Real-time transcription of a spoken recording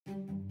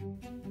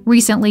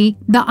Recently,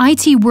 the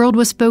IT world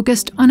was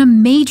focused on a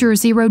major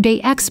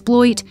zero-day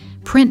exploit,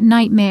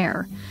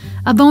 PrintNightmare,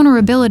 a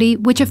vulnerability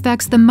which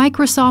affects the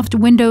Microsoft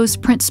Windows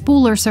print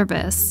spooler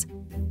service.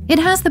 It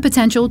has the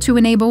potential to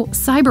enable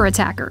cyber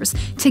attackers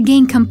to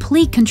gain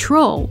complete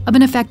control of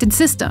an affected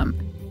system.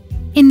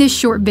 In this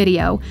short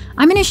video,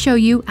 I'm going to show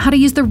you how to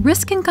use the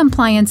risk and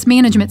compliance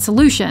management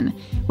solution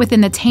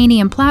within the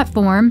Tanium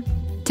platform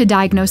to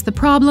diagnose the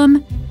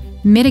problem,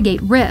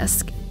 mitigate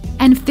risk,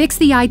 and fix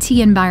the IT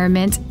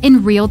environment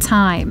in real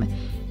time.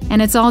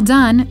 And it's all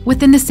done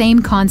within the same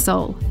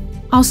console.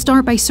 I'll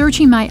start by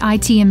searching my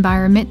IT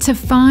environment to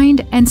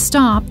find and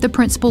stop the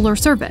print spooler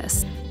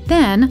service.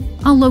 Then,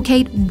 I'll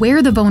locate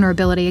where the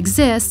vulnerability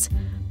exists,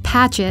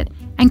 patch it,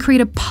 and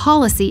create a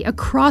policy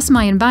across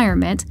my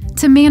environment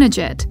to manage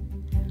it.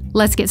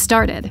 Let's get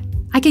started.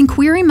 I can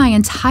query my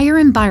entire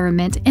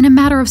environment in a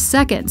matter of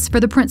seconds for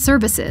the print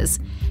services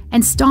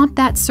and stop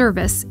that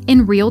service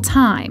in real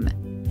time.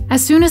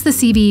 As soon as the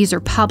CVEs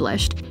are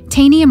published,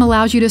 Tanium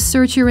allows you to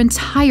search your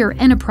entire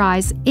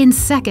enterprise in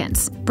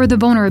seconds for the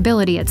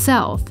vulnerability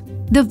itself.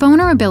 The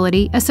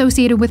vulnerability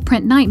associated with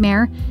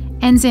PrintNightmare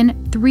ends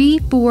in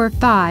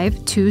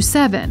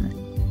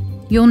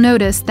 34527. You'll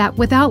notice that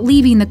without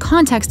leaving the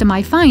context of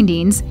my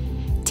findings,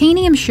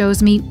 Tanium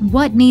shows me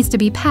what needs to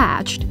be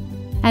patched,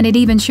 and it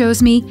even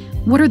shows me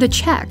what are the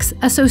checks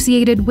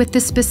associated with the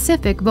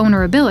specific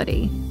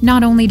vulnerability.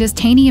 Not only does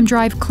Tanium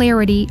drive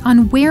clarity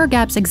on where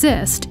gaps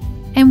exist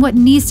and what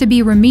needs to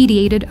be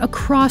remediated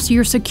across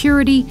your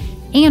security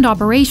and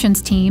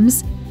operations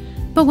teams,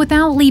 but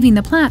without leaving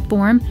the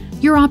platform,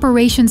 your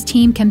operations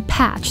team can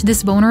patch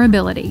this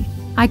vulnerability.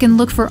 I can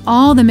look for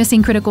all the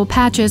missing critical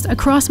patches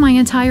across my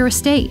entire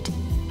estate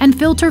and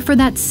filter for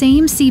that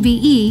same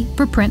CVE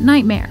for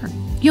PrintNightmare.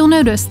 You'll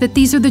notice that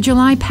these are the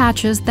July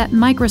patches that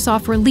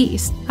Microsoft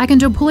released. I can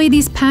deploy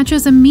these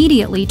patches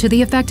immediately to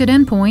the affected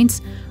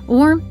endpoints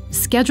or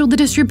schedule the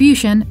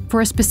distribution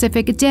for a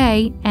specific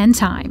day and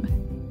time.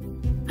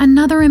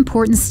 Another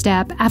important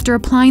step after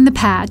applying the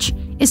patch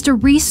is to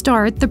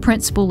restart the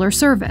print spooler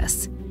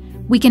service.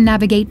 We can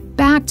navigate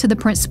back to the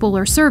print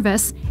spooler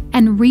service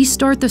and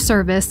restart the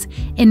service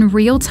in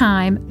real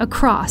time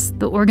across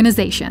the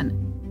organization.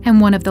 And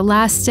one of the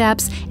last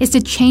steps is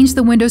to change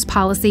the Windows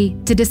policy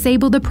to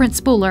disable the print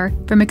spooler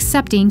from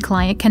accepting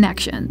client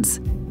connections.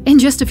 In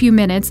just a few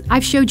minutes,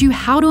 I've showed you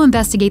how to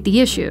investigate the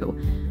issue,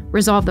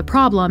 resolve the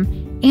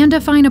problem, and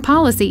define a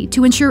policy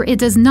to ensure it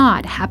does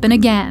not happen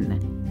again.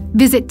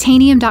 Visit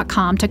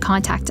Tanium.com to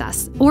contact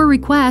us or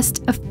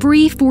request a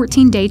free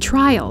 14-day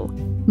trial.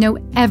 Know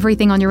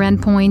everything on your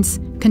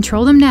endpoints,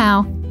 control them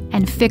now,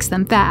 and fix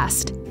them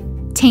fast.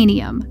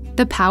 Tanium,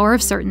 the power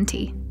of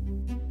certainty.